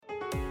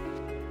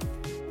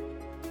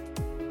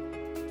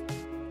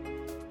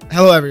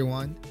Hello,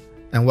 everyone,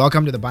 and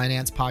welcome to the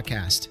Binance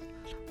Podcast.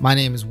 My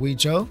name is Wei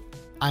Zhou.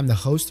 I'm the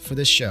host for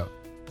this show.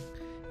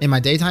 In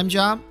my daytime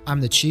job, I'm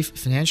the Chief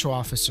Financial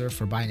Officer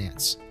for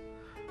Binance.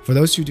 For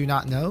those who do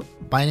not know,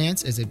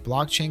 Binance is a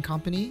blockchain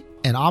company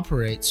and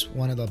operates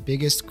one of the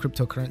biggest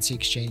cryptocurrency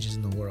exchanges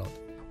in the world.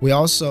 We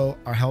also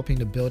are helping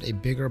to build a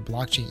bigger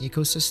blockchain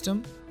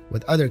ecosystem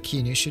with other key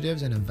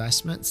initiatives and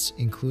investments,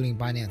 including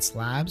Binance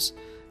Labs,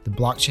 the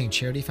Blockchain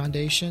Charity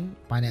Foundation,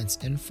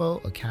 Binance Info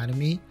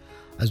Academy,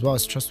 as well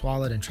as Trust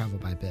Wallet and Travel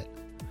by Bit.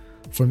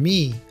 For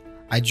me,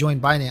 I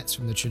joined Binance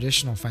from the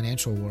traditional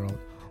financial world,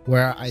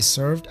 where I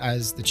served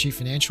as the Chief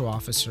Financial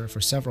Officer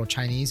for several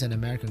Chinese and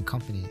American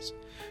companies,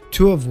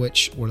 two of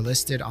which were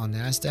listed on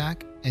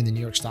NASDAQ and the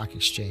New York Stock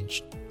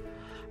Exchange.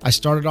 I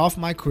started off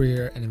my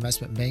career in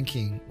investment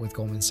banking with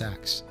Goldman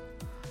Sachs.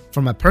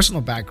 From my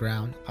personal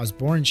background, I was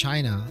born in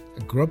China,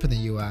 I grew up in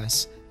the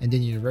US, and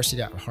did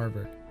university at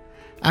Harvard.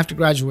 After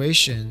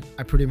graduation,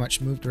 I pretty much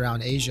moved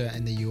around Asia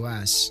and the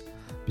US,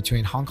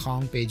 between Hong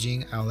Kong,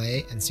 Beijing,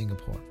 LA, and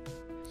Singapore.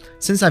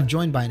 Since I've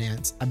joined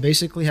Binance, I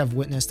basically have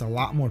witnessed a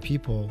lot more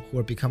people who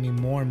are becoming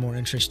more and more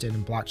interested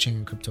in blockchain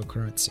and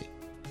cryptocurrency.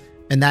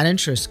 And that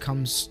interest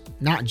comes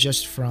not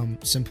just from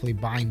simply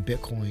buying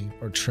Bitcoin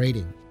or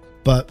trading,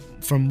 but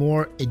from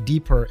more a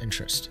deeper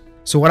interest.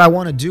 So what I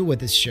want to do with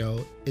this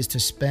show is to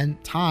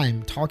spend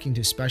time talking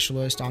to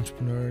specialists,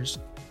 entrepreneurs,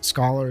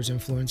 scholars,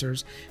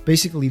 influencers,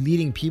 basically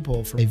leading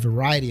people from a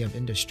variety of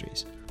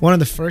industries. One of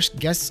the first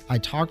guests I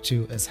talked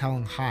to is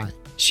Helen Hai.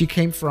 She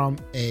came from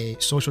a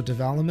social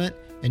development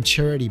and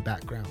charity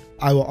background.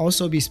 I will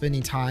also be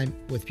spending time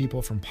with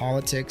people from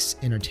politics,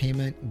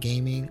 entertainment,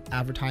 gaming,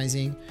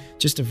 advertising,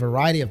 just a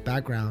variety of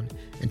background,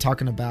 and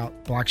talking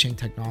about blockchain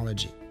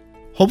technology.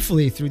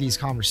 Hopefully through these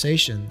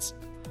conversations,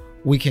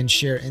 we can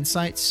share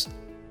insights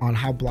on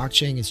how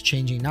blockchain is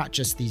changing not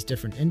just these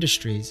different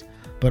industries,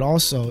 but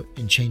also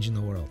in changing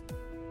the world.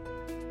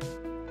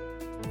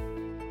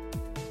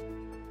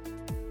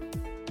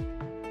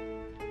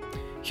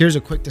 Here's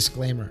a quick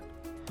disclaimer.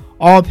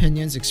 All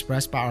opinions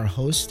expressed by our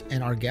host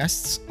and our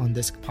guests on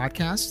this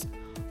podcast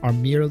are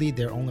merely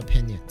their own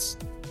opinions.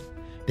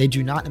 They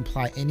do not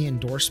imply any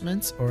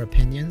endorsements or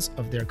opinions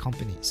of their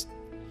companies.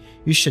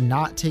 You should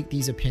not take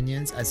these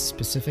opinions as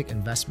specific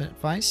investment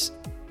advice,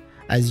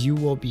 as you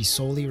will be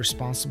solely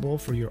responsible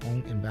for your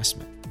own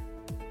investment.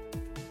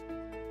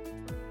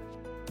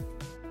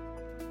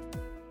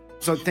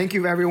 So thank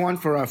you everyone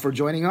for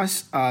joining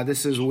us.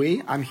 This is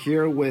Wei. I'm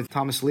here with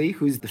Thomas Lee,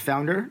 who's the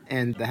founder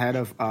and the head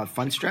of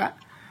Fundstrat,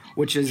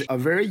 which is a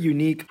very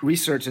unique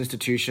research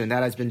institution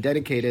that has been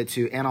dedicated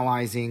to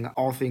analyzing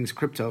all things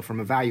crypto from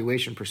a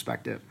valuation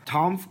perspective.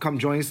 Tom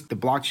joins the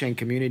blockchain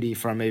community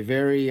from a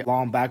very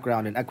long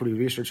background in equity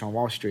research on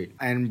Wall Street.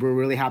 And we're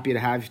really happy to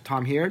have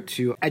Tom here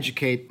to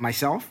educate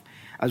myself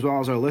as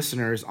well as our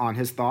listeners on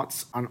his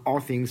thoughts on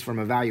all things from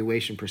a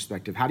valuation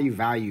perspective. How do you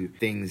value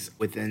things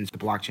within the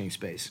blockchain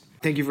space?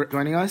 Thank you for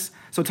joining us.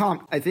 So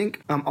Tom, I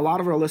think a lot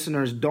of our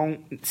listeners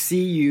don't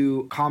see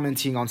you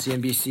commenting on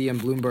CNBC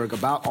and Bloomberg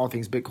about all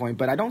things Bitcoin,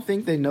 but I don't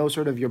think they know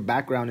sort of your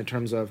background in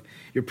terms of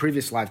your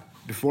previous life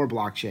before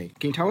blockchain.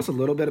 Can you tell us a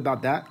little bit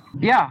about that?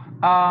 Yeah,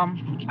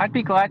 I'd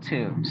be glad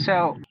to.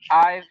 So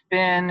I've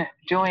been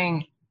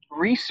doing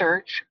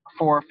research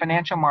for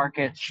financial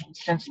markets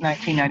since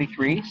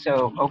 1993,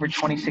 so over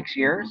 26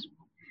 years.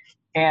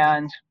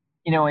 And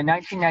in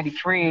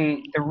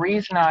 1993, the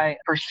reason I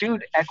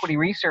pursued equity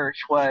research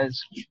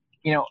was,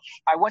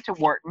 I went to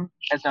Wharton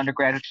as an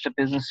undergraduate, just a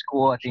business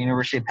school at the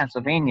University of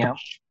Pennsylvania.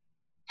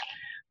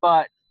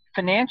 But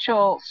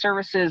financial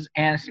services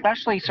and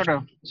especially sort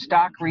of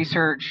stock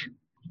research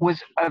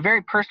was a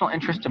very personal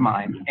interest of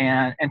mine.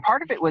 And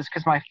part of it was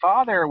because my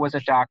father was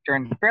a doctor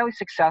and fairly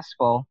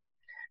successful,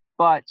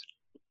 but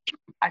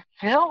I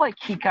feel like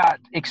he got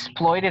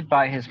exploited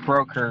by his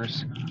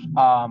brokers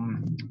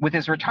with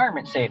his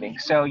retirement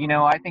savings. So,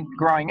 I think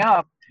growing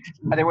up,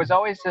 there was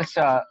always this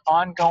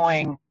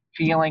ongoing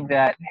feeling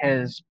that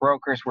his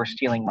brokers were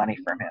stealing money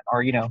from him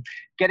or,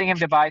 getting him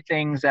to buy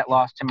things that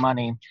lost him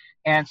money.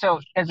 And so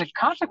as a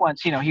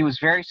consequence, he was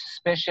very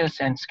suspicious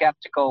and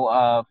skeptical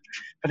of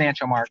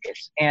financial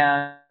markets.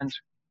 And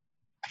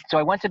so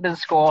I went to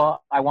business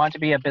school. I wanted to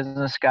be a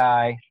business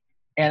guy.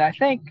 And I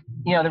think,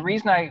 the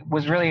reason I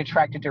was really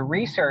attracted to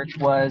research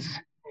was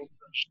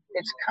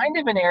it's kind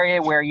of an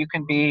area where you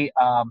can be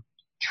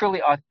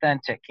truly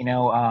authentic.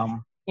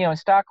 In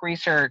stock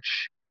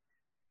research,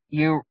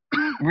 you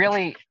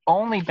really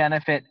only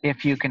benefit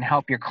if you can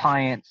help your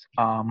clients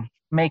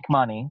make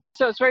money.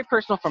 So it's very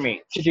personal for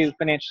me to do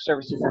financial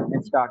services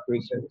and stock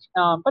research.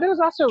 But it was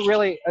also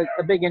really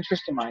a big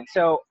interest of mine.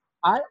 So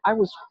I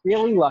was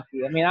really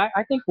lucky. I mean,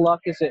 I think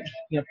luck plays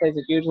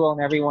a huge role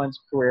in everyone's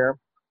career.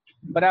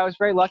 But I was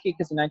very lucky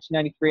because in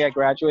 1993, I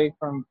graduated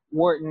from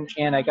Wharton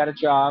and I got a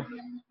job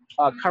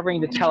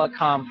covering the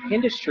telecom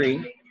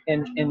industry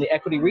in the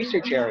equity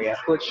research area,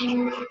 which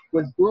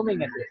was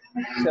booming at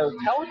the time. So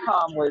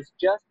telecom was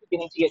just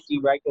beginning to get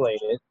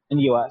deregulated in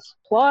the U.S.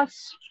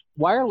 Plus,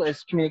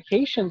 wireless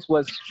communications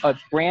was a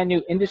brand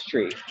new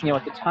industry.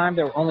 At the time,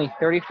 there were only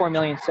 34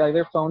 million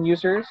cellular phone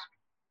users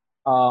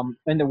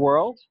in the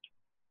world.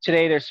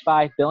 Today, there's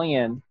 5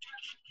 billion.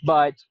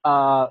 But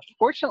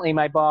fortunately,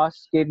 my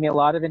boss gave me a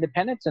lot of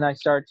independence, and I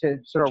started to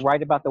sort of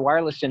write about the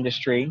wireless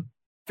industry.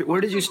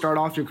 Where did you start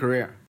off your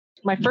career?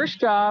 My first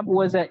job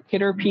was at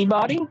Kidder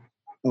Peabody,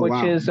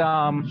 which is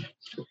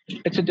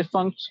it's a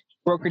defunct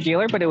broker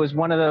dealer, but it was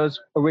one of those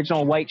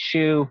original white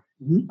shoe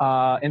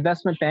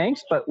investment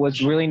banks, but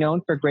was really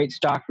known for great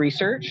stock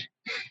research.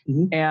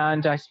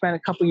 And I spent a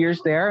couple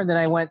years there, and then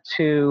I went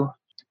to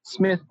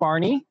Smith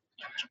Barney,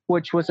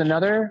 which was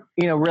another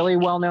really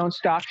well-known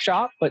stock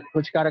shop, but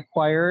which got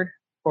acquired,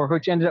 or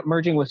which ended up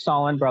merging with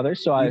Salomon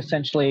Brothers. So I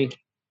essentially,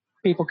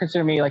 people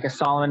consider me like a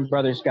Salomon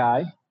Brothers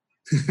guy.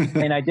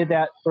 And I did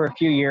that for a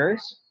few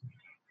years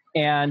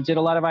and did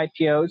a lot of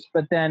IPOs.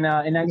 But then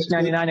in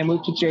 1999, I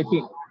moved to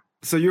JP.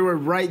 So you were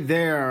right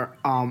there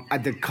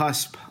at the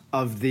cusp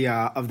of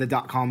the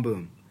dot-com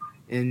boom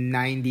in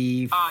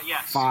 95,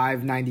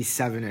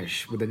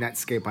 97-ish with the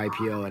Netscape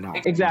IPO and all.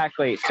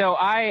 Exactly. So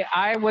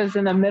I was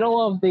in the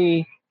middle of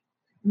the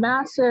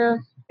massive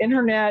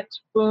internet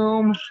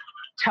boom,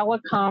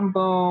 telecom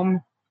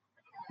boom,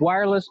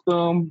 wireless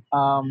boom,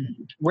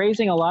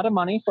 raising a lot of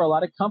money for a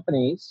lot of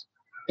companies.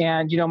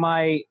 And,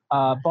 my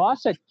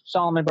boss at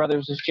Salomon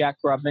Brothers is Jack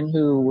Grubman,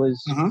 who was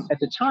at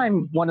the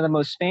time one of the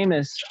most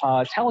famous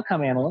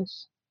telecom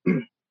analysts.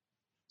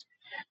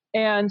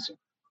 And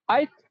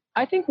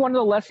I think one of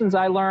the lessons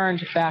I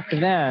learned back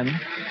then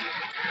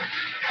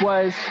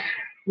was,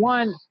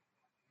 one,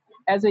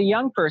 as a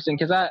young person,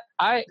 because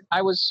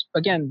I was,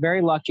 again,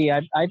 very lucky.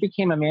 I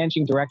became a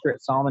managing director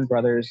at Salomon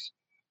Brothers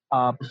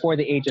before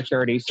the age of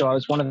 30. So I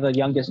was one of the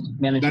youngest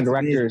managing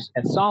directors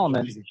at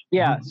Salomon.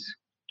 Yes.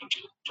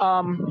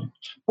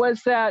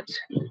 Was that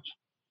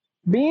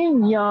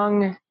being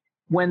young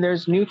when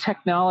there's new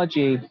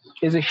technology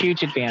is a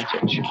huge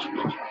advantage,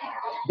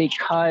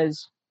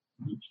 because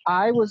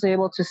I was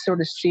able to sort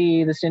of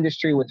see this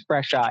industry with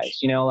fresh eyes.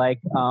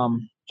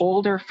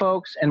 Older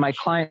folks and my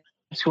clients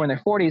who are in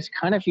their 40s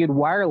kind of viewed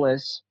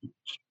wireless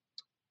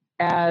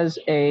as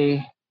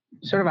a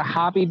sort of a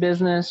hobby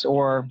business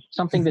or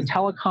something the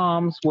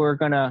telecoms were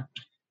going to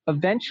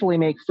eventually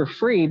make for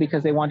free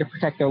because they wanted to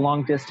protect their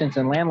long distance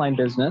and landline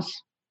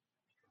business.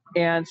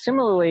 And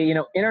similarly,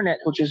 internet,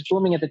 which was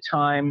booming at the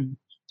time,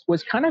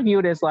 was kind of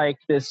viewed as like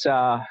this,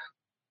 a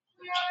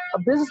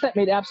business that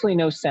made absolutely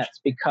no sense,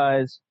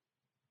 because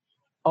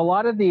a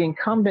lot of the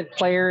incumbent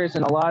players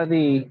and a lot of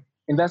the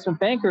investment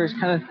bankers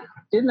kind of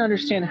didn't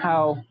understand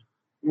how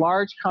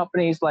large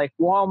companies like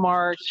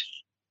Walmart,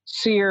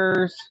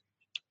 Sears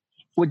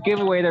would give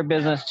away their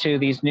business to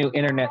these new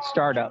internet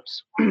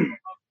startups.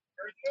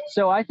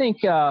 So I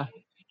think,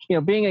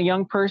 being a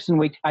young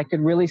person, I could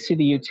really see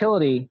the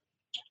utility.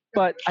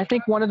 But I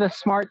think one of the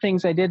smart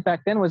things I did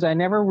back then was I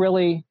never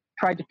really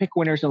tried to pick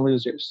winners and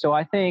losers. So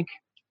I think,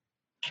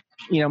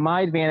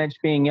 my advantage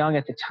being young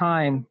at the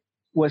time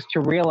was to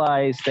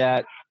realize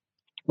that,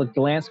 look,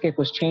 the landscape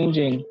was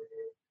changing,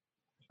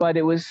 but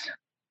it was,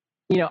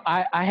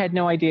 I had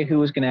no idea who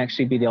was going to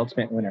actually be the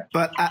ultimate winner.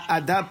 But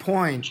at that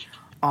point,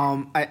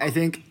 I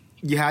think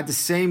you had the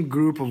same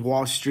group of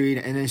Wall Street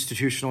and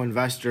institutional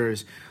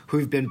investors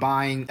who've been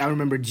buying. I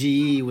remember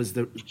GE was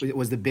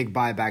the big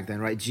buy back then,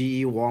 right?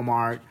 GE,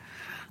 Walmart,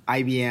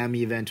 IBM,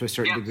 even to a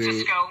certain degree.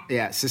 Cisco.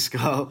 Yeah,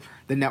 Cisco,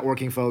 the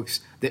networking folks,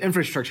 the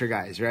infrastructure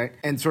guys, right?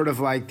 And sort of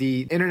like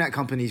the internet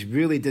companies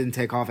really didn't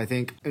take off. I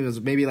think it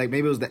was maybe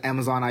it was the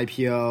Amazon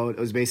IPO. It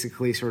was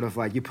basically sort of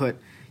like you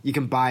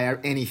can buy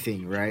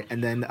anything, right?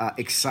 And then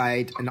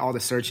Excite and all the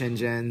search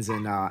engines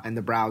and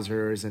the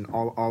browsers and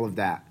all of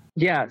that.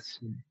 Yes.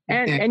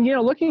 And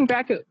looking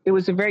back, it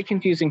was a very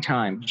confusing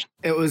time.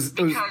 It was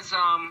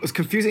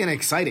confusing and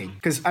exciting,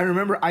 because I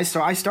remember I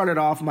started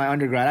off my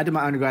undergrad. I did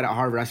my undergrad at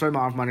Harvard. I started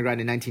my undergrad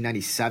in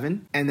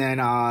 1997, and then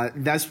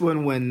that's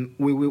when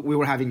we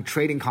were having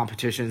trading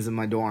competitions in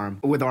my dorm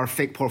with our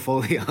fake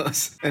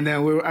portfolios. And then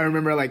I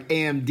remember like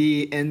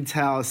AMD,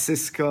 Intel,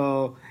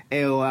 Cisco,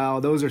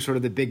 AOL. Those are sort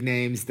of the big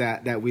names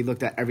that we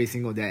looked at every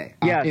single day.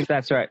 Yes,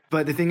 that's right.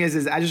 But the thing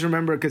is I just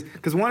remember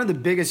because one of the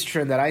biggest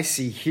trend that I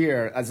see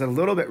here as a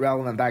little bit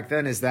relevant back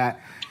then is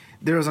that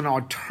there was an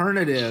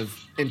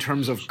alternative in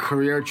terms of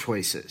career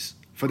choices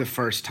for the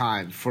first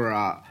time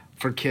for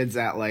kids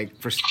at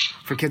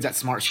for kids at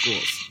smart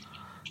schools.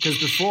 Because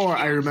before,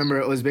 I remember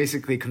it was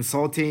basically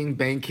consulting,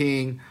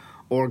 banking,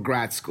 or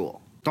grad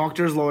school.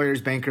 Doctors,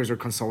 lawyers, bankers, or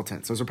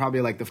consultants. Those are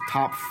probably like the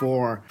top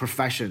 4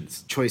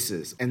 professions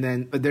choices. And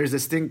then there's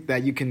this thing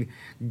that you can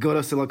go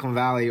to Silicon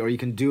Valley or you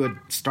can do a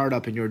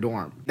startup in your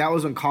dorm. That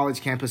was when college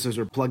campuses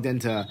were plugged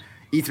into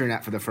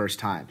Ethernet for the first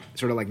time,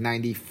 sort of like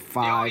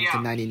 95 to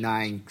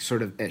 99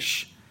 sort of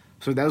ish.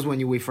 So that was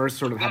when we first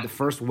sort of had the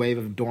first wave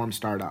of dorm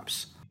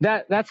startups.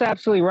 That's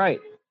absolutely right.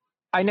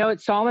 I know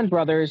at Salomon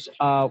Brothers,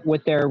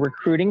 with their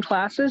recruiting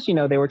classes,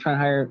 they were trying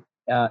to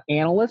hire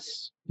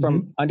analysts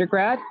from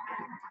undergrad.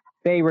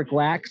 They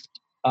relaxed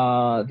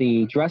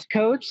the dress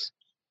codes,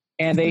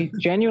 and they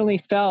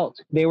genuinely felt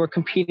they were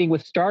competing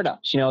with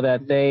startups,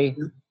 that they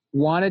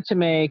wanted to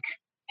make,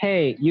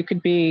 hey, you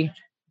could be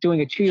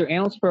doing a 2-year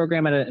analyst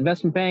program at an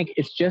investment bank.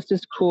 It's just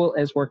as cool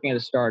as working at a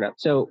startup.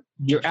 So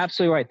you're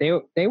absolutely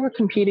right. They were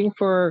competing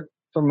for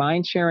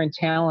mind share and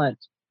talent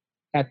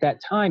at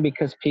that time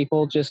because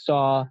people just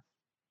saw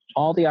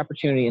all the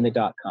opportunity in the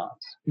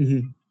dot-coms.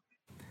 Mm-hmm.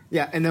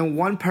 Yeah, and then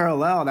one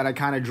parallel that I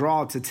kind of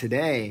draw to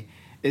today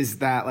is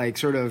that, like,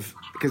 sort of,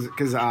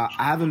 because I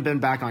haven't been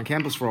back on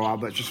campus for a while,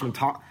 but just from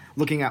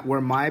looking at where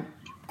my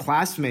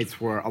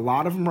classmates were, a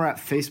lot of them are at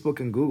Facebook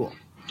and Google.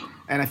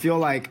 And I feel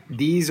like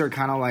these are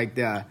kind of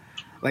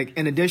like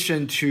in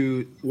addition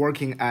to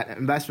working at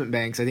investment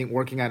banks, I think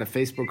working at a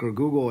Facebook or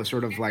Google is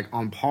sort of like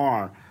on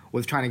par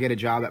with trying to get a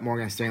job at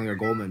Morgan Stanley or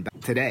Goldman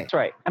today. That's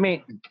right. I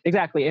mean,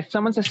 exactly. If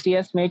someone's a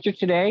CS major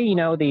today,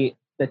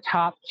 the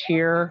top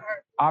tier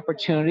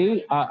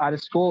opportunity out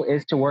of school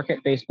is to work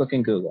at Facebook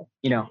and Google.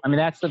 I mean,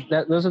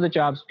 those are the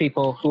jobs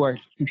people who are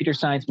computer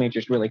science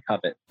majors really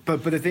covet.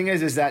 But the thing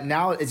is that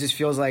now it just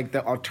feels like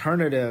the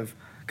alternative,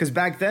 because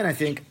back then I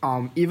think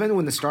even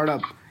when the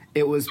startup,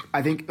 it was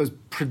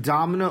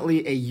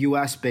predominantly a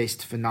US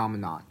based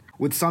phenomenon,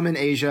 with some in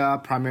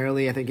Asia,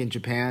 primarily I think in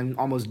Japan,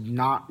 almost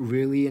not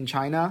really in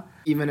China.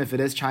 Even if it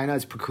is China,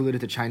 it's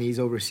precluded to Chinese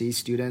overseas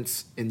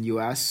students in the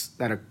US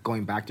that are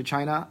going back to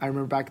China. I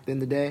remember back in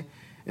the day,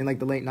 in like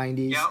the late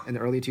 90s and the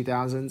early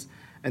 2000s.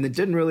 And it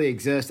didn't really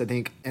exist, I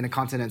think, in a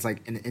continent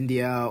like in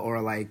India or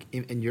like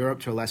in Europe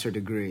to a lesser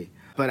degree.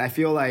 But I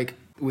feel like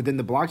within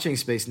the blockchain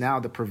space now,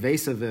 the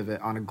pervasive of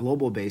it on a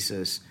global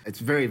basis, it's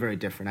very, very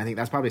different. I think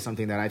that's probably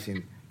something that I've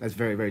seen that's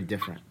very, very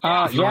different.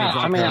 Yeah,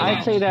 I mean,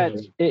 I'd say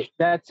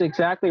that's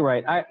exactly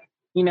right.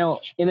 In the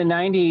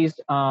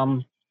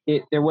 90s,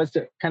 there was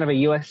kind of a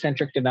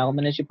US-centric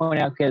development, as you point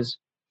out, because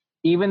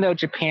even though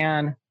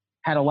Japan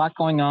had a lot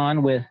going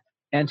on with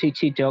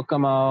NTT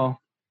Docomo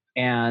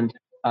and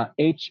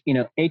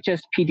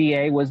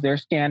HSPDA was their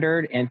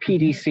standard, and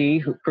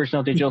PDC,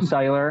 Personal Digital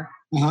Cellular.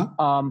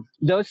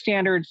 Those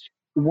standards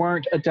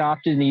weren't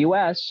adopted in the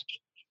U.S.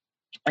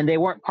 and they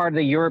weren't part of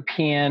the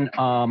European,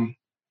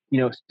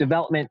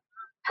 development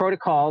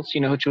protocols,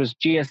 which was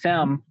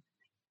GSM.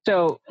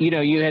 So,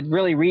 you had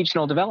really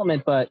regional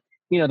development, but,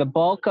 the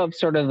bulk of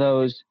sort of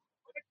those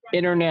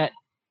internet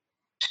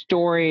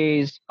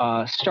stories,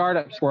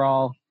 startups were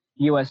all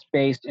U.S.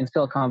 based in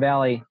Silicon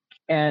Valley.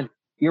 And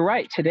you're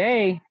right.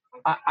 Today,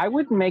 I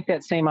wouldn't make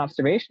that same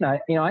observation.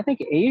 I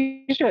think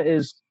Asia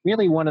is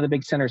really one of the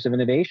big centers of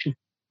innovation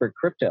for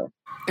crypto.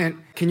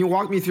 And can you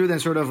walk me through then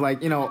sort of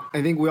like,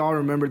 I think we all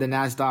remember the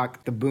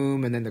NASDAQ, the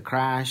boom, and then the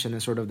crash, and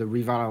then sort of the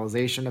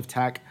revitalization of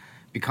tech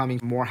becoming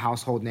more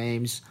household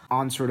names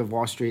on sort of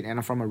Wall Street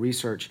and from a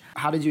research.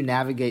 How did you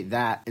navigate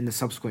that in the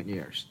subsequent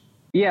years?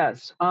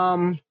 Yes.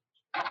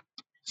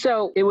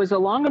 So it was a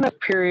long enough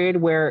period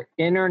where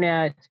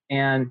internet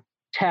and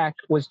tech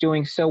was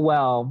doing so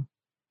well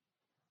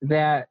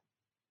that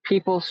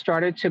people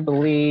started to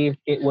believe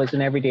it was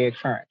an everyday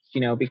occurrence,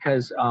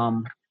 because,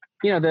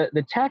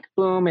 the tech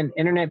boom and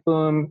internet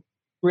boom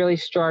really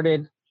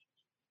started,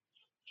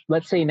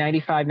 let's say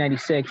 95,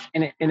 96,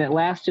 and it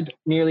lasted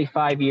nearly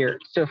 5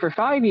 years. So for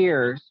 5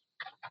 years,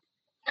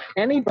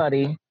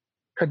 anybody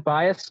could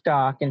buy a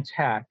stock in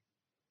tech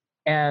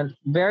and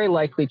very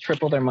likely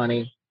triple their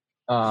money,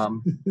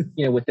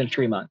 within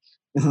 3 months.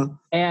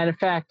 And in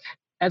fact,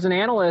 as an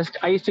analyst,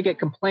 I used to get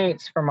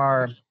complaints from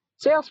our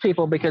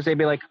salespeople because they'd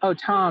be like, "Oh,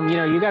 Tom,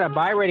 you got a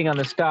buy rating on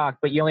the stock,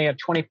 but you only have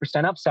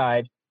 20%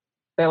 upside."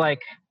 They're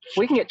like,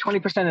 "We can get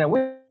 20% in a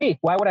week.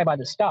 Why would I buy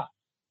the stock?"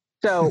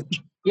 So,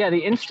 yeah,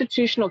 the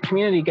institutional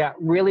community got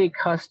really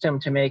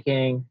accustomed to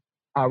making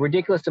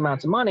ridiculous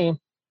amounts of money,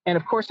 and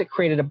of course, it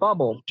created a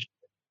bubble.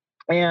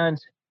 And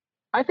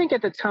I think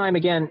at the time,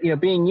 again,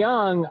 being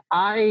young,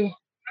 I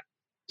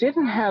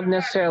didn't have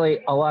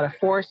necessarily a lot of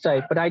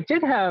foresight, but I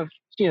did have,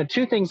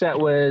 two things that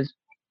was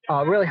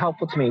really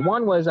helpful to me.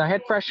 One was I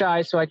had fresh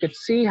eyes, so I could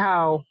see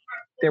how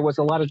there was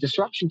a lot of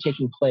disruption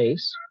taking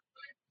place.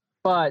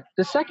 But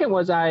the second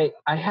was I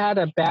had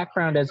a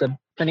background as a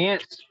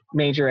finance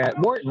major at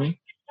Wharton.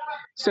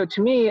 So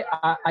to me,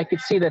 I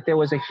could see that there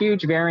was a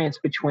huge variance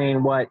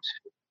between what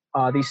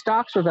these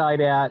stocks were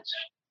valued at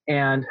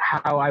and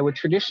how I would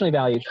traditionally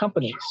value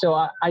companies.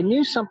 So I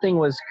knew something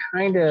was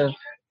kind of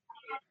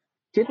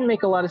didn't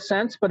make a lot of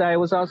sense, but I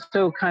was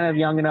also kind of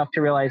young enough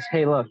to realize,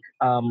 hey, look,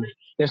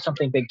 there's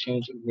something big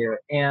changing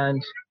here.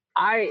 And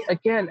I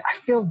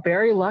feel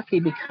very lucky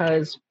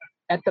because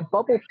at the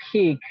bubble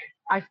peak,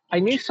 I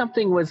knew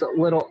something was a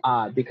little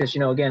odd because,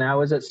 again, I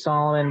was at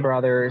Salomon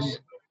Brothers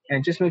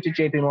and just moved to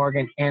JP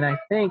Morgan. And I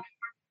think,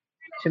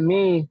 to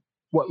me,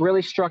 what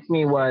really struck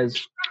me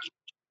was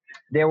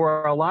there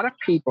were a lot of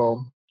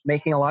people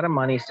making a lot of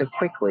money so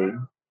quickly,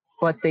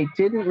 but they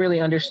didn't really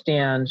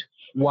understand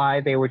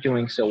why they were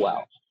doing so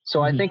well.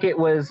 So I think it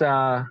was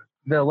the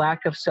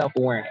lack of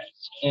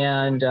self-awareness.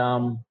 And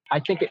I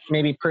think it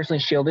maybe personally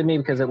shielded me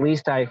because at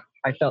least I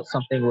felt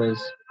something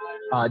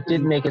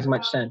didn't make as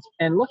much sense.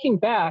 And looking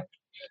back,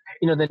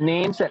 the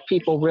names that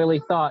people really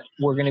thought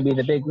were going to be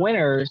the big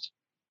winners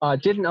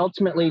didn't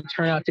ultimately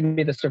turn out to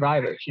be the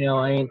survivors.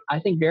 I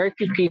think very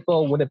few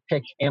people would have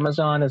picked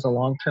Amazon as a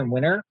long-term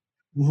winner,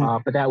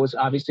 but that was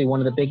obviously one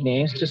of the big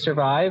names to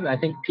survive. I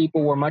think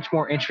people were much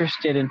more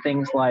interested in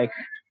things like,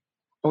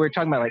 we were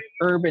talking about like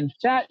Urban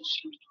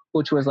Fetch,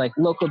 which was like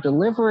local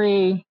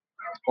delivery,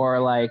 or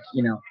like,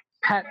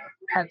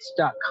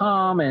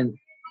 pets.com. And,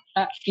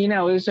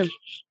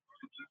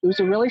 it was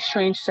a really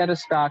strange set of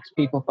stocks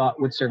people thought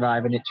would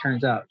survive, and it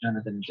turns out none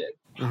of them did.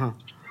 Uh-huh.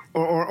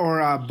 Or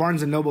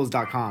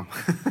barnesandnobles.com.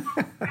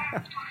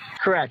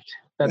 Correct.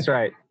 That's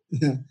right.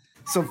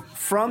 So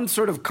from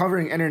sort of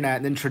covering internet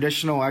and then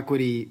traditional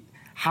equity,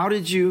 how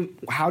did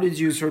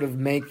you sort of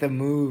make the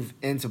move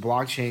into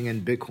blockchain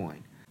and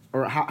Bitcoin?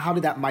 Or how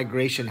did that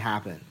migration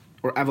happen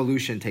or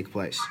evolution take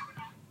place?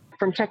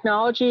 From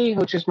technology,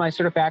 which is my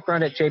sort of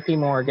background at JP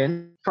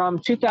Morgan, from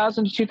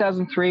 2000 to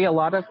 2003, a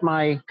lot of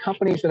my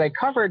companies that I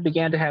covered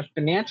began to have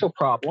financial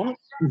problems.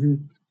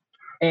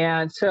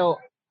 And so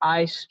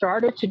I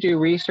started to do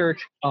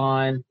research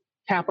on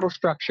capital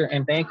structure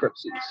and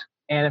bankruptcies.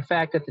 And in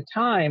fact, at the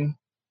time,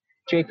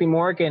 JP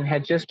Morgan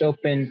had just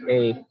opened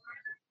a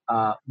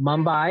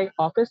Mumbai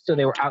office. So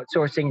they were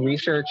outsourcing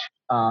research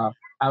out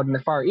in the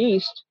Far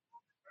East.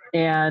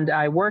 And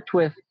I worked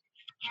with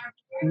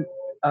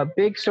a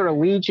big sort of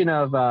legion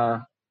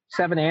of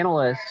 7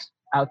 analysts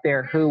out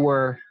there who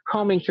were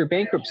combing through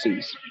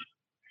bankruptcies.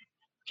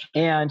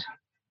 And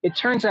it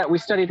turns out we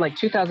studied like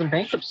 2,000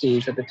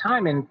 bankruptcies at the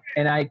time. And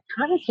I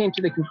kind of came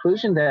to the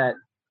conclusion that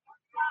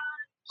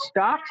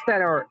stocks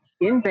that are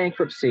in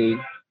bankruptcy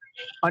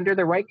under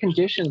the right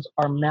conditions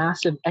are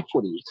massive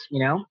equities,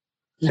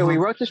 So we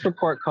wrote this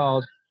report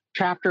called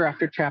Chapter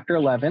After Chapter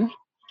 11,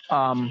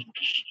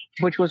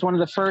 which was one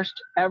of the first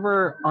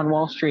ever on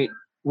Wall Street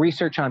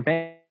research on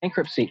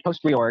bankruptcy,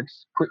 post-reorg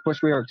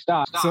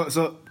stocks.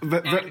 So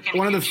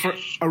one of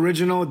the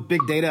original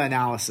big data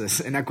analysis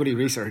in equity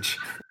research.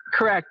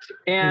 Correct.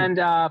 And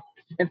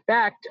in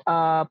fact,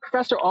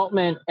 Professor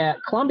Altman at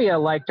Columbia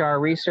liked our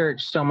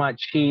research so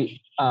much, he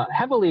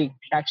heavily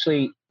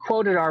actually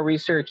quoted our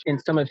research in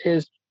some of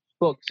his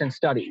books and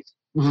studies.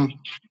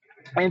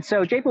 And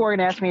so JP Morgan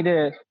asked me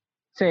to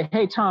say,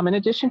 hey, Tom, in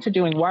addition to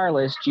doing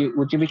wireless,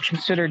 would you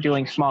consider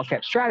doing small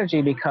cap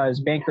strategy, because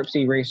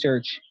bankruptcy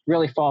research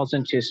really falls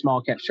into small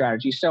cap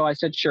strategy? So I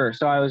said, sure.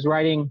 So I was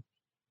writing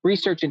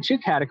research in 2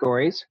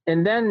 categories.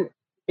 And then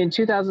in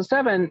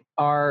 2007,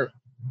 our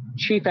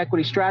chief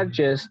equity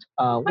strategist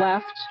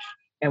left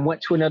and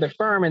went to another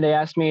firm, and they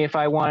asked me if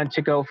I wanted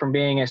to go from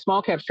being a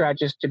small cap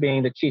strategist to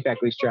being the chief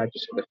equity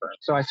strategist for the firm.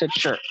 So I said,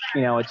 sure,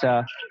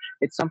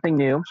 it's something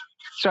new.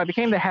 So I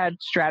became the head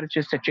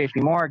strategist at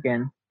JP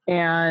Morgan,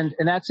 and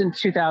that's in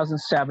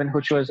 2007,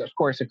 which was, of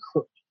course,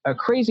 a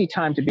crazy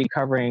time to be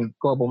covering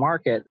global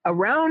market.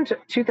 Around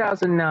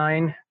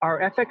 2009, our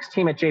FX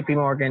team at JP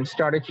Morgan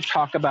started to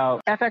talk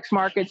about FX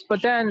markets,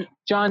 but then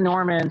John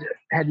Normand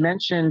had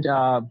mentioned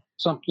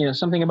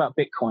something about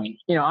Bitcoin.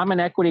 I'm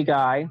an equity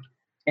guy,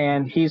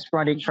 and he's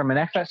running from an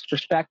FX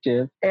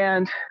perspective.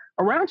 And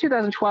around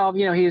 2012,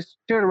 he's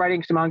started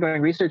writing some ongoing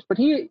research, but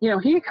he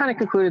kind of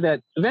concluded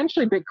that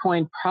eventually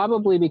Bitcoin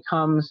probably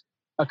becomes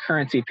a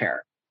currency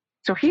pair.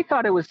 So he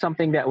thought it was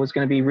something that was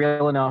going to be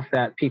real enough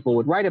that people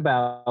would write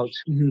about.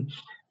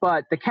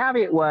 But the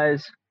caveat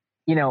was,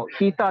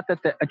 he thought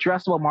that the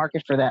addressable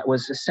market for that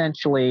was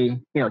essentially,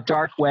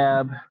 dark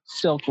web,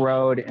 Silk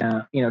Road,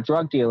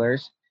 drug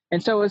dealers.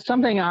 And so it was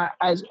something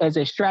as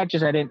a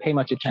strategist, I didn't pay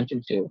much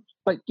attention to.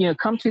 But,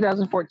 come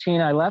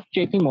 2014, I left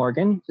JP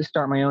Morgan to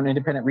start my own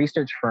independent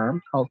research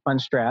firm called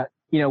Fundstrat.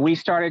 We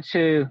started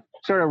to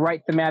sort of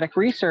write thematic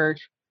research.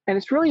 And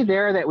it's really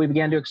there that we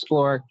began to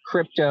explore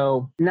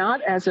crypto,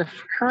 not as a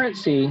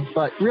currency,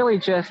 but really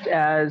just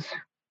as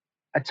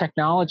a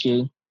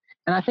technology.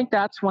 And I think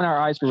that's when our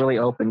eyes were really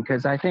open,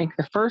 because I think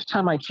the first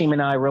time my team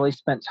and I really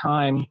spent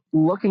time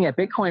looking at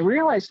Bitcoin, we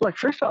realized, look,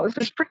 first of all, this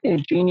is pretty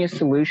ingenious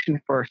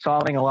solution for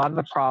solving a lot of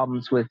the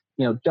problems with,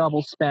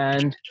 double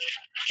spend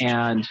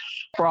and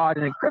fraud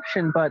and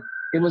encryption. But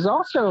it was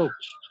also,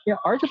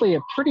 arguably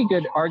a pretty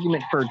good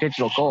argument for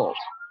digital gold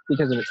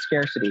because of its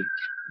scarcity.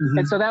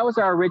 And so that was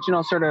our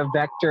original sort of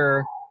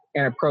vector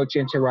and approach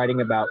into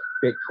writing about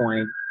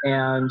Bitcoin.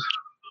 And,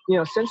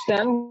 since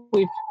then,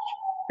 we've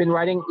been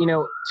writing,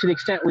 to the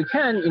extent we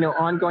can,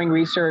 ongoing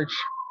research,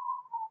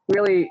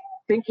 really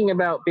thinking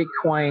about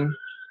Bitcoin,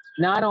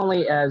 not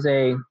only as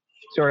a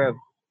sort of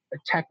a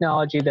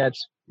technology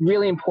that's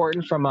really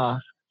important from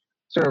a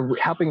sort of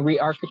helping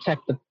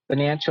re-architect the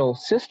financial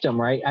system,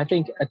 right? I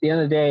think at the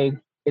end of the day,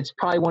 it's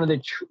probably one of the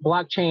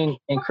blockchain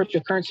and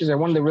cryptocurrencies are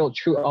one of the real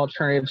true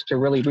alternatives to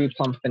really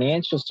replumb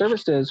financial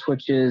services,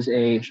 which is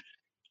a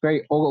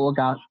very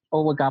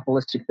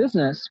oligopolistic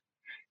business.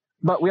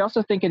 But we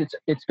also think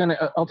it's going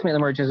to ultimately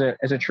emerge as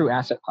a true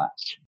asset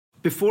class.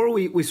 Before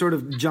we sort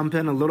of jump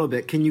in a little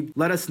bit, can you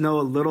let us know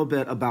a little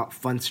bit about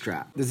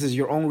Fundstrat? This is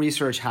your own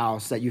research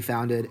house that you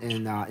founded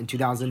in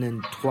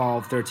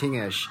 2012,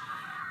 13-ish.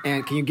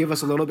 And can you give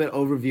us a little bit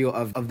overview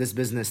of this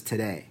business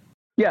today?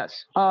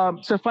 Yes.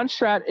 So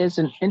Fundstrat is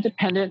an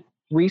independent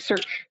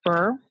research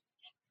firm.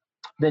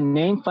 The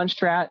name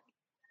Fundstrat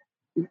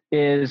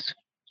is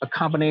a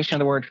combination of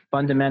the word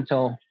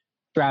fundamental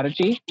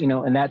strategy,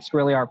 and that's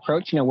really our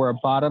approach. We're a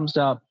bottoms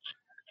up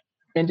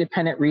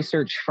independent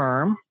research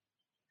firm.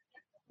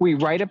 We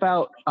write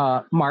about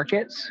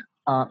markets,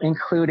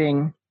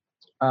 including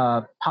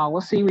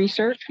policy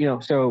research,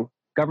 so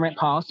government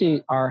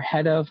policy. Our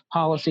head of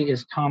policy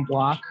is Tom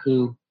Block,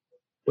 who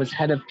was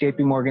head of JP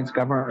Morgan's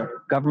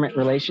government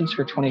relations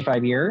for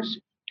 25 years.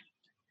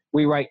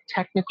 We write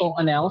technical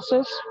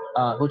analysis,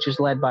 which is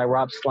led by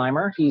Rob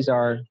Slimer. He's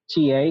our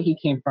TA. He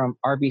came from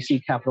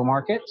RBC Capital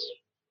Markets.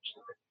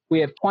 We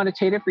have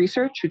quantitative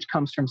research, which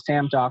comes from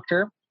Sam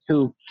Doctor,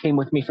 who came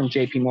with me from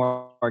JP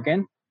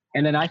Morgan.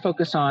 And then I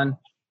focus on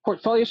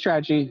portfolio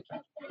strategy,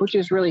 which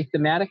is really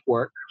thematic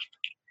work.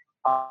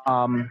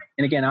 And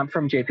again, I'm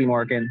from JP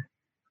Morgan.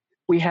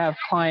 We have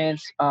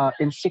clients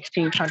in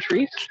 16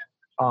 countries.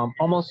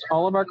 Almost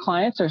all of our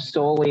clients are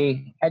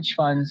solely hedge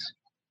funds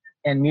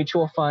and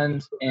mutual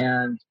funds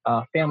and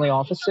family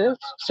offices.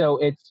 So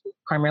it's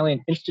primarily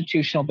an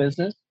institutional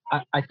business.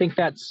 I think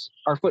that's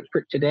our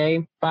footprint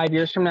today. 5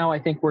 years from now, I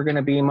think we're going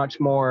to be much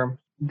more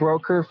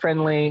broker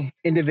friendly,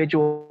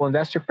 individual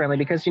investor friendly,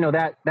 because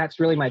that's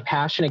really my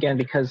passion again.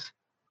 Because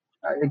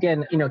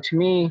again, to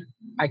me,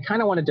 I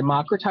kind of want to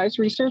democratize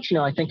research.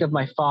 I think of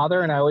my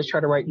father, and I always try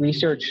to write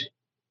research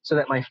so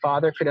that my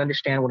father could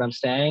understand what I'm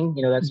saying.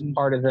 That's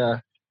part of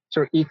the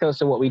sort of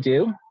ethos of what we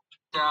do.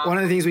 One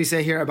of the things we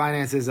say here at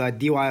Binance is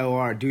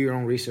DYOR, do your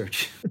own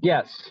research.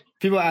 Yes.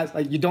 People ask,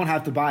 you don't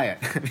have to buy it.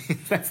 I mean,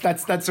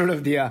 that's sort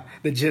of the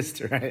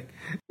gist, right?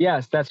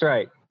 Yes, that's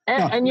right.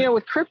 And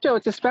with crypto,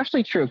 it's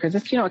especially true because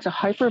it's a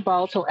hyper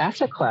volatile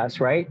asset class,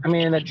 right? I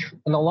mean, in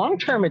the long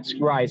term, it's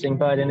rising,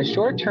 but in the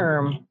short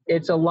term,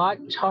 it's a lot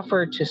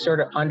tougher to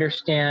sort of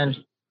understand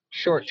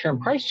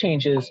short-term price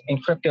changes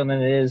in crypto than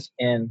it is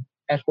in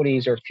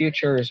equities or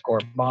futures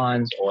or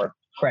bonds or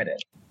credit.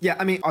 Yeah,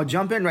 I mean, I'll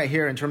jump in right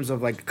here in terms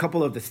of a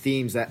couple of the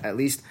themes that at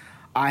least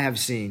I have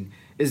seen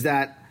is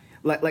that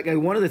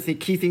one of the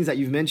key things that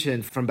you've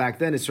mentioned from back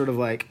then is sort of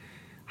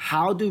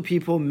how do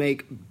people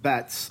make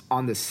bets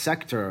on the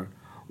sector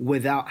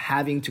without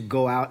having to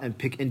go out and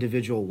pick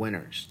individual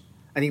winners?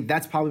 I think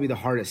that's probably the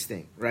hardest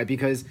thing, right?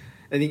 Because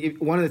I think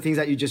one of the things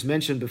that you just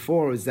mentioned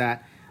before was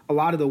that a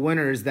lot of the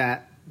winners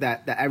that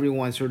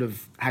everyone sort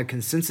of had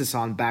consensus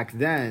on back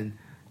then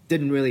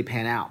didn't really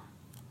pan out.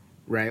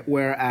 Right.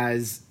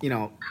 Whereas,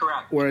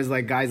 Correct. Whereas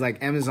guys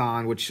like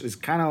Amazon, which is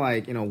kind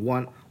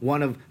of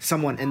one of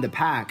someone in the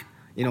pack,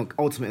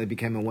 ultimately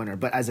became a winner.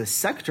 But as a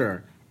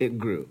sector, it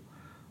grew.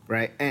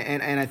 Right.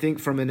 And I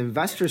think from an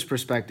investor's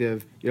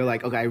perspective, you're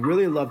okay, I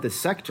really love this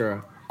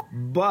sector,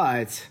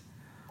 but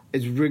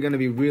it's going to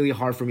be really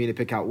hard for me to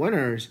pick out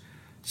winners.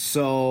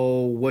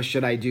 So what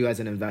should I do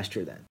as an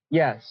investor then?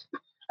 Yes.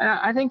 And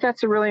I think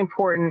that's a really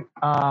important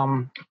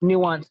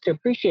nuance to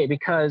appreciate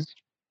because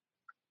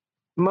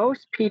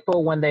most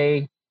people, when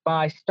they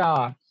buy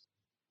stocks,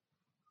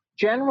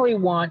 generally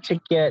want to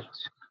get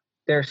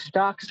their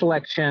stock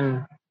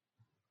selection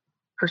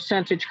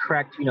percentage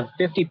correct,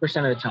 50%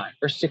 of the time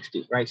or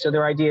 60, right? So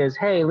their idea is,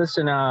 hey,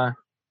 listen, I'm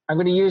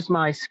going to use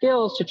my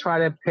skills to try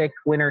to pick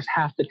winners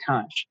half the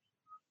time.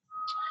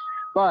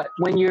 But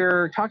when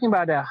you're talking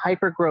about a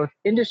hyper growth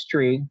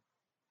industry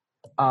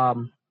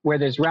where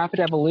there's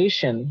rapid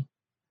evolution,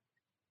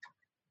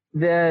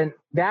 then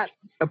that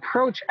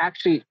approach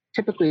actually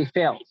typically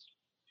fails,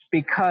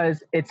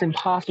 because it's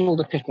impossible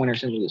to pick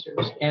winners and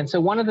losers. And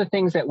so one of the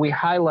things that we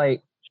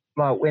highlight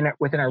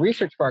within our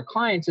research for our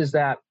clients is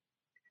that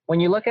when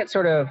you look at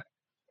sort of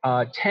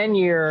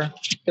 10-year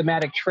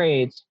thematic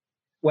trades,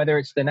 whether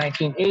it's the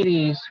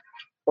 1980s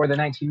or the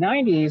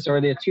 1990s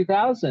or the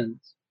 2000s,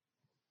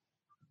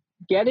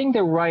 getting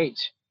the right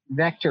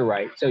vector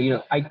right,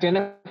 so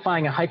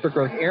identifying a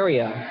hypergrowth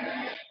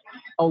area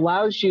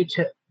allows you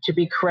to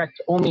be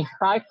correct only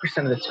 5%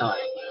 of the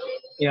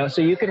time.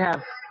 So you could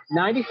have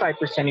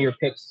 95% of your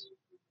picks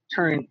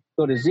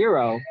go to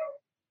zero,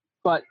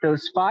 but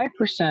those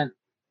 5%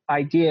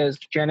 ideas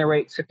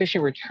generate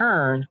sufficient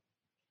return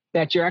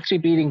that you're actually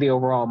beating the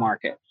overall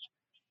market.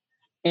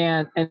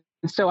 And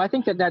so I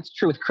think that that's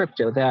true with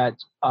crypto, that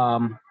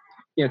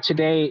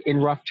today in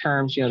rough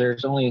terms,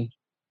 there's only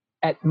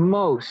at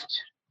most,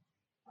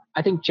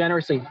 I think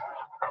generously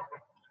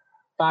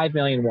 5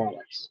 million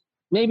wallets,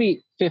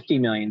 maybe 50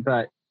 million,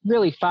 but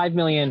really 5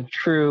 million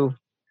true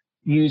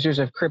users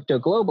of crypto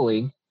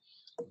globally.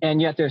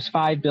 And yet there's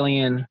 5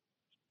 billion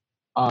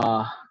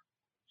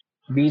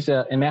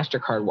Visa and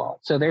MasterCard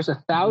wallets. So there's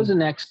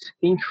 1,000x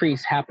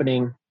increase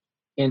happening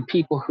in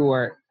people who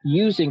are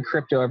using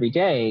crypto every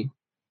day.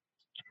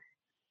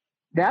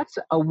 That's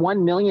a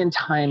 1 million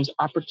times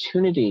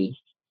opportunity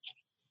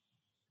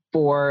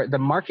for the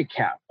market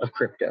cap of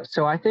crypto.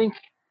 So I think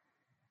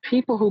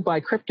people who buy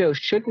crypto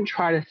shouldn't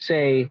try to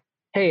say,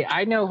 hey,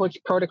 I know which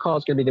protocol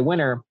is going to be the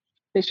winner.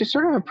 They should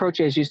sort of approach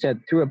it, as you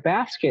said, through a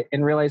basket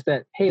and realize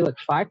that, hey, look,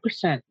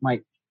 5%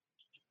 might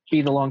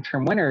be the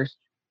long-term winners,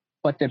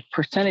 but the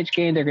percentage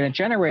gain they're going to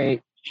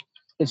generate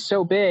is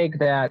so big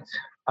that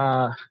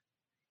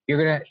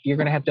you're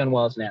gonna have done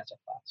well as an asset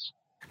class.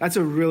 That's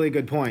a really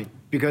good point,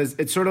 because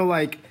it's sort of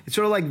like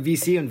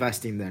VC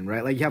investing then,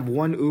 right? Like you have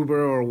one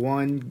Uber or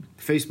one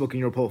Facebook in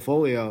your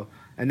portfolio,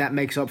 and that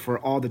makes up for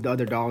all the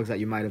other dollars that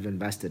you might have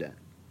invested in.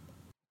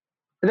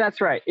 That's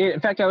right.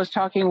 In fact, I was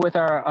talking with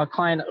a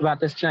client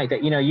about this tonight,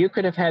 that you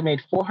could have had made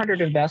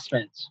 400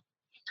 investments,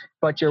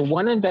 but your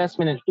one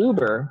investment in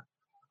Uber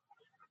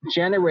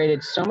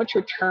generated so much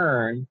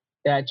return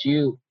that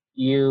you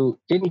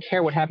didn't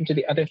care what happened to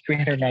the other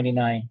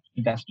 399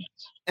 investments.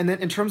 And then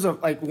in terms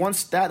of like one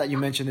stat that you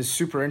mentioned is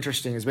super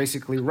interesting, is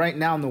basically right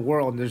now in the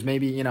world, there's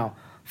maybe,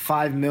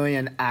 5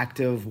 million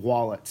active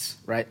wallets,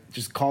 right?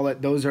 Just call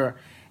it, those are,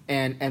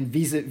 and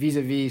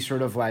vis-a-vis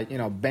sort of like,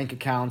 bank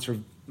accounts or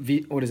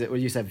what is it?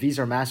 What you said,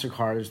 Visa or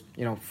MasterCard is,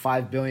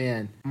 5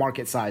 billion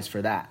market size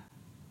for that,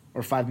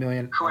 or 5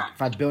 million, Correct.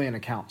 5 billion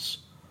accounts.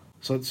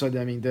 So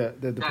I mean the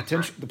potential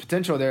right. The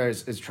potential there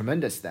is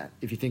tremendous then,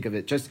 if you think of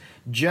it just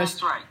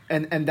That's right.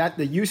 and that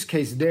the use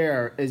case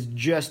there is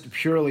just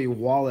purely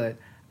wallet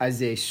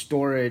as a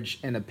storage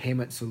and a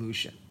payment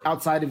solution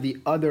outside of the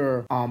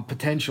other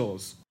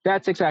potentials.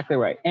 That's exactly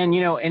right. And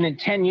and in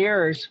 10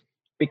 years,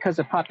 because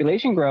of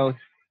population growth,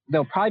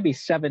 there'll probably be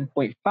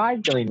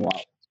 7.5 billion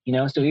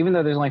wallets. So even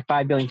though there's only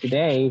 5 billion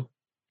today,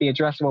 the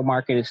addressable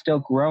market is still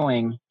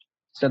growing,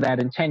 so that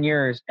in 10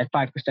 years at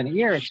 5% a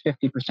year, it's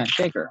 50%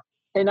 bigger.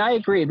 And I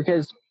agree,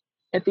 because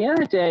at the end of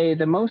the day,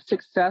 the most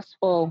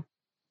successful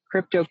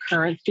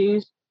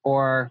cryptocurrencies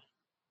or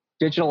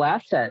digital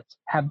assets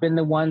have been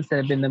the ones that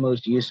have been the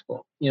most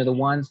useful, the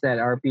ones that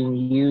are being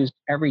used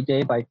every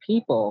day by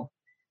people.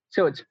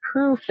 So it's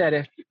proof that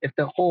if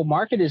the whole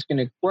market is going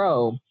to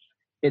grow,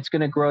 it's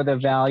going to grow the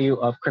value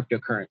of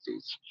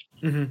cryptocurrencies.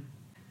 Mm-hmm.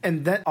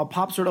 And then I'll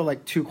pop sort of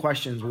like two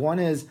questions. One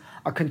is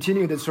I'll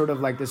continue this sort of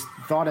like this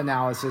thought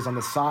analysis on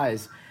the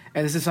size.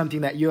 And this is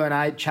something that you and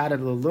I chatted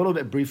a little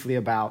bit briefly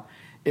about,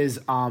 is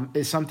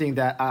something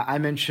that I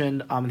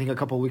mentioned, I think a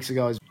couple of weeks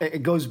ago.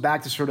 It goes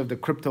back to sort of the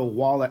crypto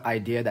wallet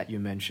idea that you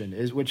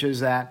mentioned, which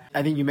is that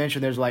I think you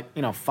mentioned there's like,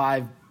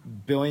 5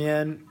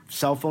 billion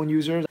cell phone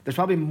users. There's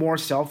probably more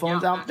cell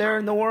phones out there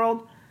in the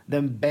world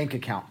than bank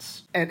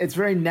accounts. And it's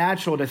very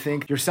natural to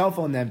think your cell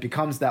phone then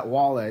becomes that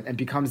wallet and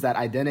becomes that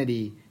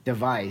identity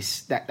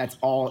device that's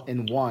all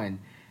in one.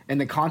 And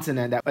the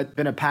continent that's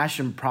been a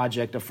passion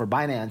project for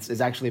Binance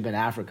has actually been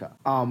Africa,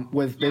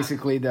 with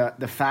basically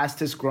the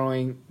fastest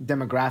growing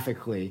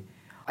demographically,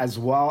 as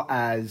well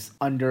as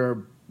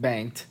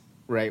underbanked,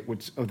 right,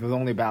 which with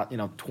only about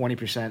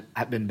 20%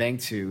 have been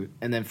banked to.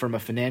 And then from a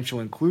financial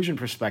inclusion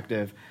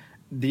perspective,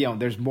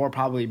 there's more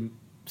probably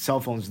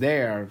cell phones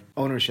there,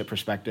 ownership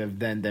perspective,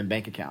 than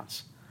bank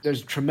accounts.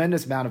 There's a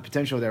tremendous amount of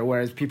potential there,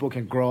 whereas people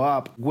can grow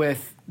up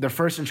with their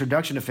first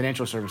introduction to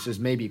financial services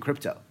maybe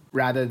crypto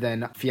rather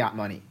than fiat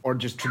money or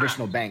just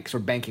traditional banks or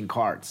banking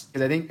cards.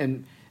 Because I think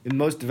in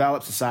most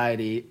developed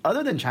society,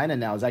 other than China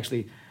now, is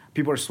actually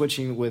people are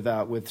switching with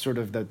sort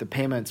of the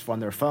payments on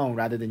their phone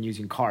rather than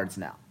using cards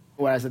now.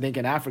 Whereas I think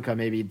in Africa,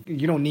 maybe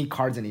you don't need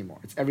cards anymore.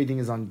 Everything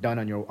is done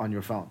on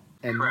your phone.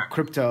 And Correct.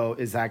 Crypto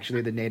is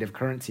actually the native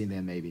currency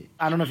then maybe.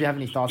 I don't know if you have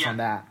any thoughts on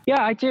that.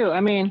 Yeah, I do. I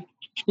mean,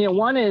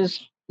 one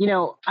is,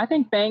 I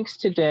think banks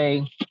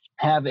today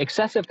have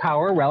excessive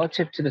power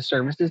relative to the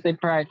services they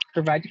provide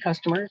to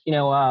customers.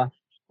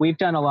 We've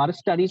done a lot of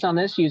studies on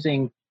this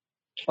using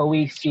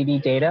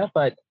OECD data,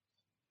 but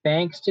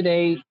banks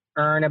today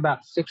earn about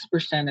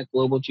 6% of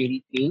global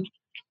GDP.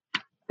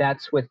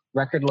 That's with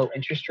record low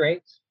interest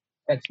rates.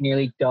 That's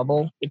nearly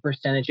double the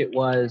percentage it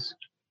was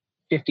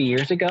 50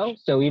 years ago.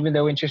 So even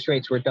though interest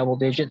rates were double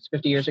digits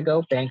 50 years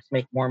ago, banks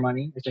make more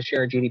money as a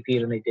share of GDP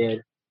than they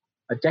did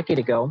a decade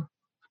ago.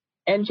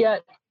 And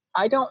yet,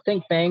 I don't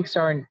think banks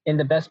are in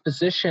the best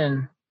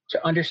position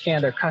to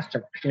understand their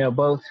customers,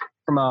 both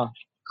from a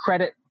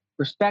credit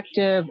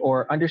perspective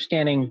or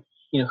understanding,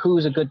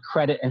 who's a good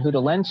credit and who to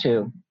lend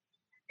to.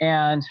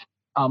 And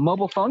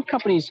mobile phone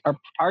companies are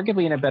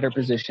arguably in a better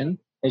position.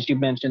 As you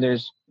mentioned,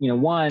 there's,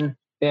 one,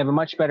 they have a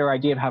much better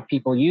idea of how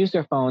people use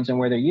their phones and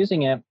where they're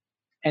using it.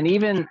 And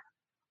even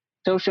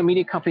social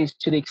media companies,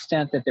 to the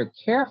extent that they're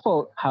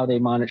careful how they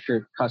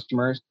monitor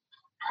customers,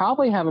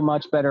 probably have a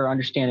much better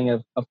understanding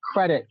of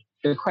credit,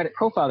 the credit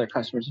profile of their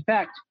customers. In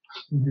fact,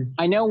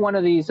 I know one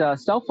of these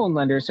cell phone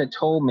lenders had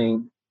told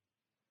me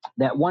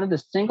that one of the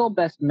single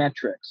best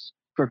metrics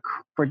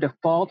for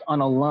default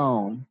on a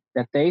loan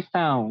that they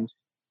found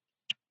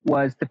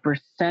was the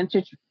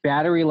percentage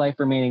battery life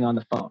remaining on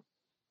the phone.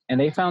 And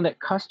they found that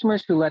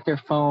customers who let their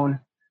phone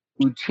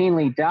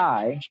routinely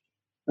die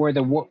were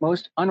the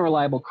most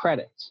unreliable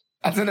credits.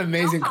 That's an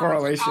amazing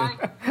correlation.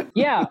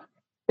 Yeah.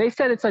 They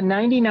said it's a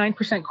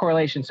 99%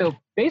 correlation. So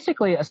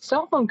basically, a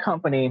cell phone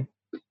company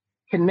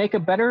can make a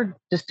better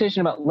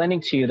decision about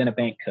lending to you than a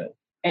bank could.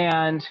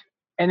 And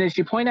as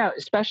you point out,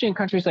 especially in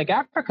countries like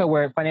Africa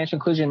where financial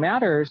inclusion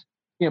matters,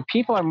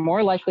 people are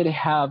more likely to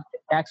have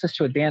access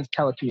to advanced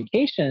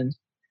telecommunications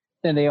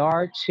than they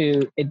are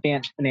to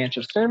advanced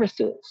financial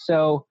services.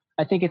 So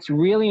I think it's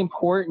really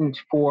important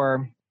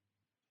for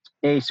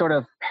a sort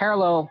of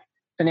parallel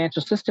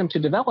financial system to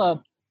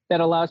develop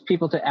that allows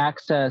people to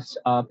access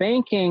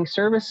banking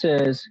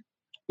services,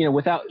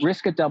 without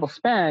risk of double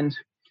spend,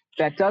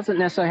 that doesn't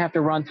necessarily have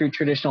to run through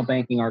traditional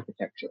banking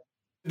architecture.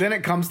 Then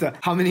it comes to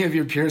how many of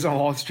your peers on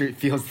Wall Street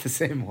feels the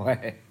same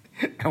way,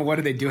 and what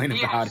are they doing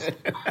about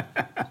it?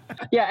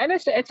 Yeah, and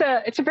it's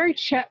a very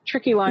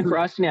tricky line for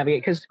us to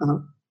navigate because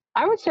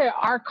I would say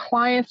our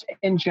clients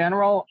in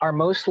general are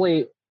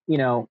mostly,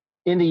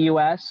 in the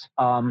U.S.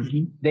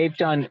 They've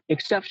done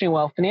exceptionally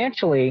well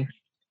financially,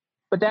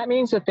 but that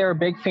means that they're a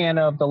big fan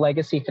of the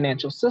legacy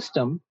financial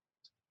system.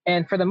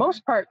 And for the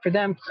most part, for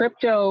them,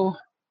 crypto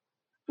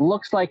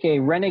looks like a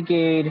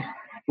renegade,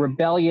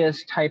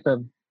 rebellious type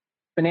of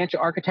financial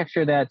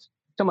architecture that's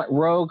somewhat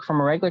rogue from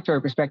a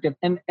regulatory perspective.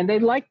 And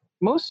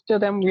most of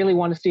them really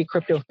want to see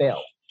crypto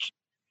fail.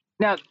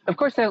 Now, of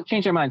course, they'll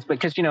change their minds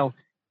because,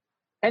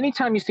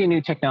 anytime you see a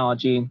new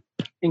technology,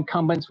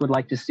 incumbents would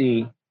like to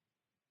see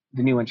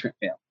the new entrant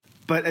fail.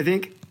 But I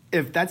think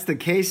if that's the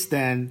case,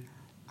 then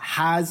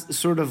has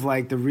sort of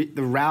like the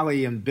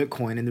rally in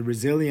Bitcoin and the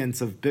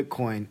resilience of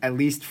Bitcoin, at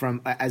least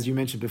from, as you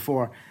mentioned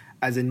before,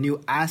 as a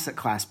new asset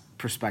class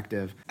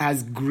perspective,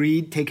 has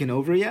greed taken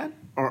over yet?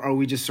 Or are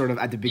we just sort of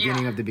at the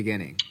beginning of the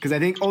beginning? Because I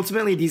think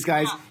ultimately these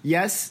guys,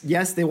 yes,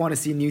 they want to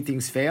see new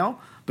things fail,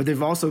 but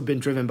they've also been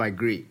driven by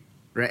greed,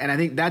 right? And I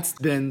think that's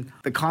been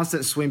the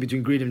constant swing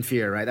between greed and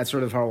fear, right? That's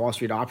sort of how Wall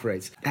Street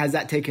operates. Has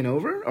that taken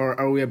over, or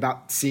are we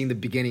about seeing the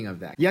beginning of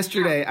that?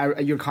 Yesterday,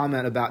 your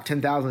comment about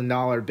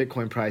 $10,000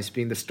 Bitcoin price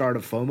being the start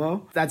of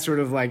FOMO, that's sort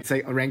of like,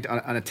 say, ranked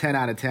on a 10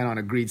 out of 10 on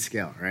a greed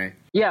scale, right?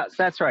 Yes,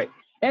 that's right.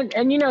 And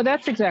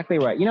that's exactly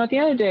right. At the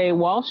end of the day,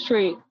 Wall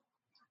Street,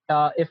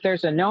 if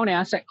there's a known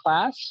asset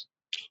class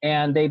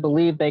and they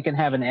believe they can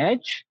have an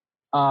edge,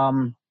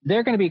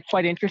 they're going to be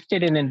quite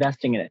interested in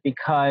investing in it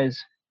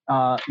because,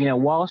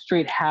 Wall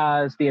Street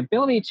has the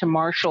ability to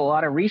marshal a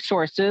lot of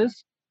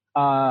resources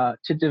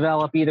to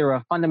develop either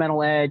a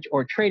fundamental edge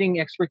or trading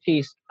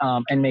expertise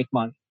and make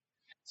money.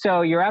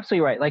 So you're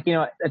absolutely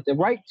right. At the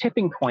right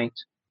tipping point,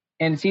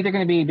 and it's either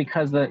going to be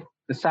because the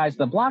size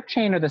of the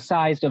blockchain or the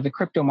size of the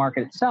crypto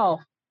market itself,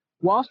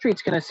 Wall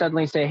Street's going to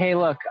suddenly say, hey,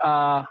 look,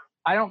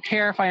 I don't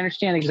care if I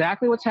understand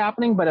exactly what's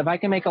happening, but if I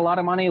can make a lot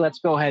of money, let's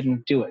go ahead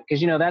and do it.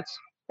 Because,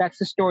 that's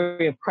the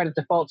story of credit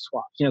default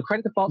swaps.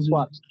 Credit default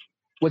swaps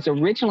was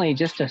originally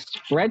just a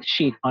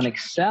spreadsheet on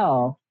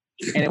Excel,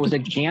 and it was a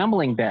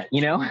gambling bet,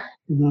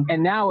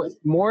 And now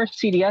more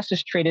CDS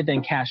is traded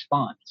than cash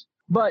bonds.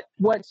 But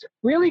what's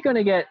really going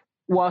to get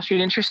Wall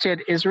Street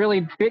interested is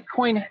really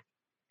Bitcoin.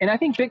 And I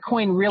think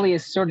Bitcoin really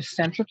is sort of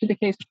central to the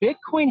case.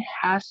 Bitcoin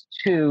has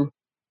to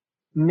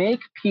make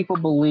people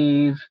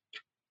believe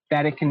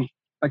that it can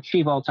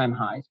achieve all-time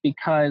highs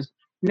because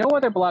no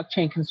other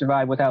blockchain can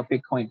survive without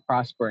Bitcoin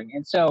prospering.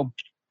 And so,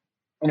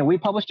 we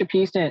published a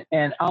piece,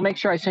 and I'll make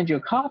sure I send you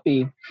a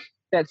copy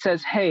that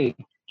says, hey,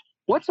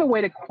 what's a way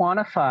to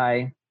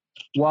quantify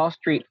Wall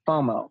Street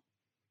FOMO?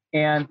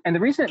 And the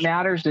reason it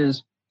matters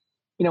is,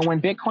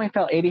 when Bitcoin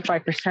fell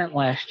 85%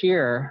 last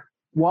year,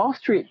 Wall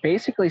Street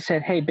basically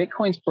said, hey,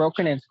 Bitcoin's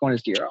broken and it's going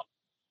to zero.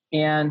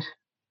 And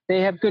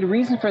they have good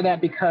reason for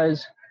that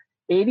because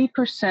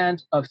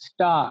 80% of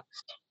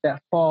stocks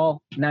that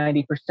fall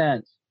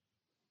 90%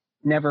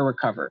 never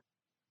recover.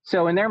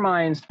 So in their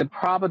minds, the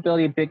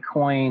probability of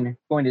Bitcoin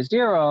going to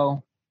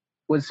zero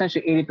was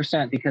essentially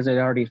 80% because it had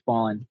already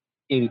fallen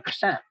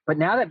 80%. But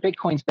now that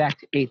Bitcoin's back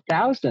to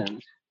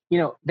 8,000,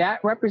 that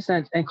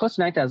represents, and close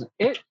to 9,000,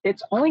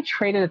 it's only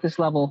traded at this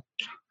level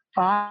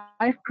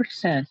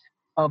 5%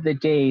 of the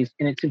days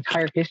in its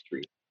entire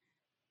history.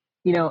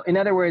 In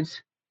other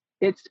words,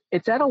 it's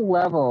at a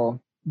level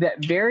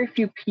that very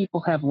few people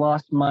have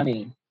lost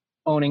money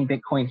owning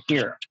Bitcoin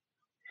here.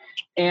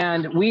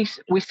 And we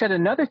set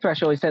another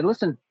threshold. We said,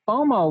 listen,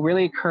 FOMO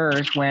really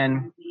occurs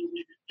when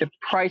the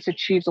price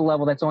achieves a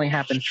level that's only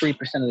happened 3%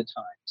 of the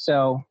time.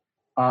 So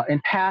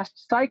in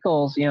past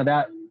cycles,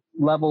 that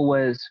level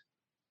was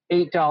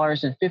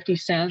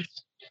 $8.50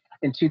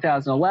 in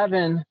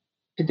 2011.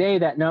 Today,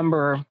 that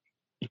number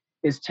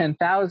is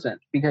 10,000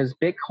 because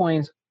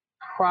Bitcoin's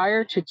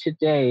prior to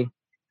today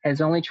has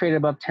only traded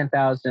above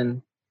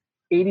 10,000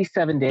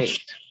 87 days.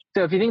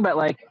 So if you think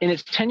about in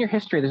its 10-year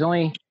history, there's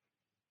only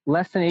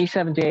less than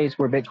 87 days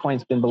where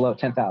Bitcoin's been below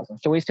 10,000.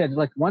 So we said,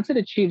 once it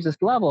achieves this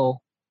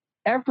level,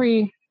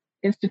 every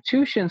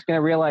institution's going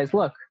to realize,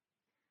 look,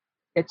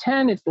 at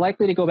 10, it's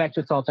likely to go back to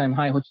its all-time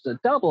high, which is a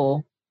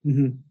double.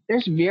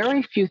 There's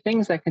very few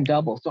things that can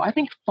double. So I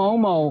think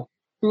FOMO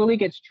truly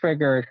gets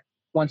triggered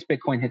once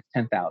Bitcoin hits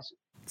 10,000.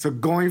 So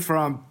going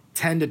from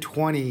 10 to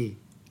 20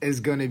 is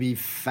going to be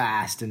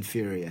fast and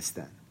furious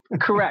then.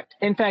 Correct.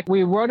 In fact,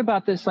 we wrote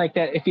about this that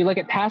if you look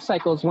at past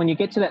cycles, when you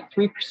get to that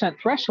 3%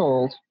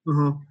 threshold,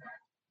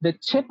 the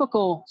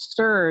typical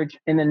surge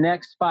in the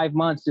next 5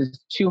 months is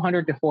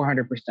 200 to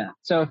 400%.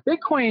 So if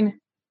Bitcoin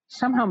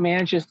somehow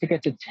manages to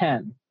get to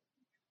 10,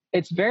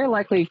 it's very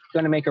likely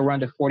going to make a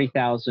run to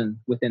 40,000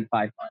 within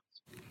 5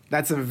 months.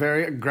 That's a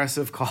very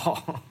aggressive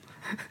call.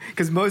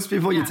 Because most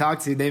people you talk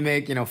to, they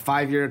make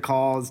 5-year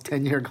calls,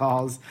 10-year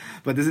calls,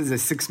 but this is a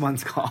 6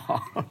 months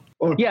call.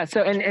 Yeah.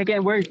 So, and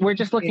again, we're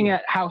just looking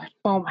at how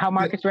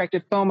markets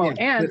reacted FOMO,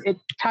 and it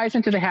ties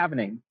into the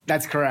happening.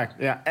 That's correct.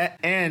 Yeah,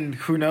 and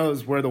who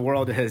knows where the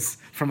world is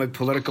from a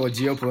political,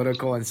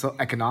 geopolitical,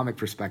 and economic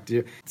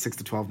perspective. 6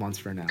 to 12 months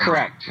from now.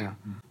 Correct. Yeah.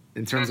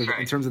 In terms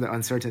of the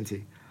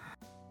uncertainty.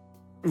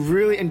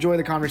 Really enjoy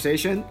the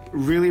conversation.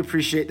 Really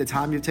appreciate the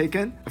time you've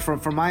taken.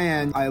 From my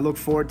end, I look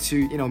forward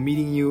to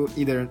meeting you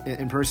either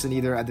in person,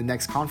 either at the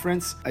next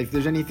conference. If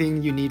there's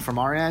anything you need from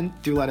our end,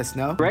 do let us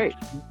know. Great.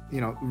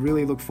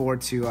 Really look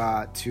forward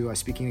to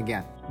speaking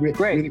again.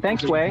 Great.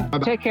 Thanks, Wei.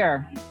 Take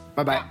care.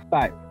 Bye-bye.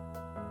 Bye.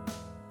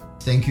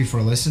 Thank you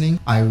for listening.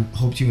 I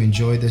hope you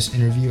enjoyed this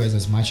interview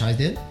as much as I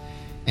did.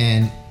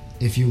 And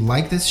if you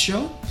like this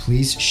show,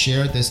 please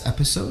share this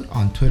episode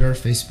on Twitter,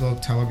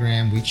 Facebook,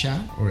 Telegram,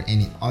 WeChat, or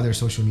any other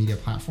social media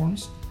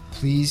platforms.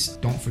 Please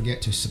don't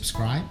forget to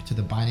subscribe to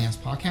the Binance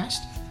podcast,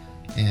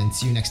 and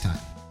see you next time.